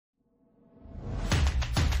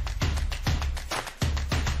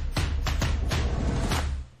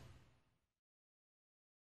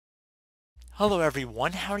Hello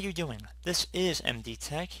everyone, how are you doing? This is MD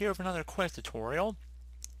Tech here with another quick tutorial.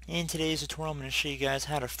 In today's tutorial I'm going to show you guys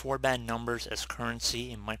how to format numbers as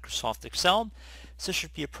currency in Microsoft Excel. So this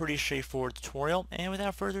should be a pretty straightforward tutorial, and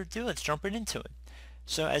without further ado, let's jump right into it.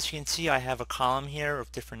 So as you can see, I have a column here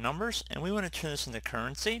of different numbers and we want to turn this into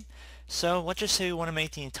currency. So let's just say we want to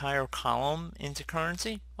make the entire column into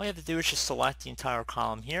currency. All you have to do is just select the entire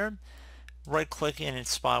column here, right click in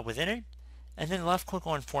its spot within it, and then left click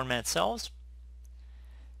on Format Cells.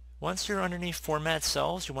 Once you're underneath Format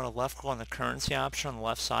Cells, you want to left click on the currency option on the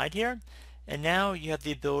left side here. And now you have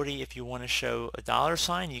the ability, if you want to show a dollar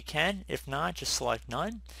sign, you can. If not, just select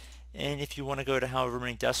none. And if you want to go to however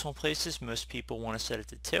many decimal places, most people want to set it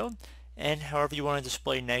to 2. And however you want to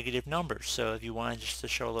display negative numbers. So if you want just to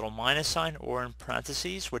show a little minus sign or in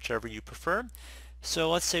parentheses, whichever you prefer.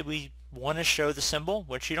 So let's say we want to show the symbol,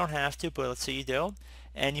 which you don't have to, but let's say you do.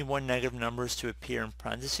 And you want negative numbers to appear in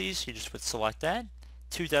parentheses, you just would select that.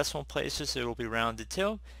 2 decimal places, it will be rounded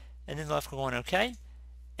to, and then left click on OK.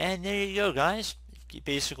 And there you go, guys. It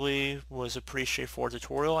basically was a pretty straightforward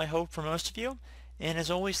tutorial, I hope, for most of you. And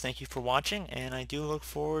as always, thank you for watching, and I do look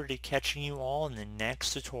forward to catching you all in the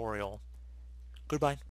next tutorial. Goodbye.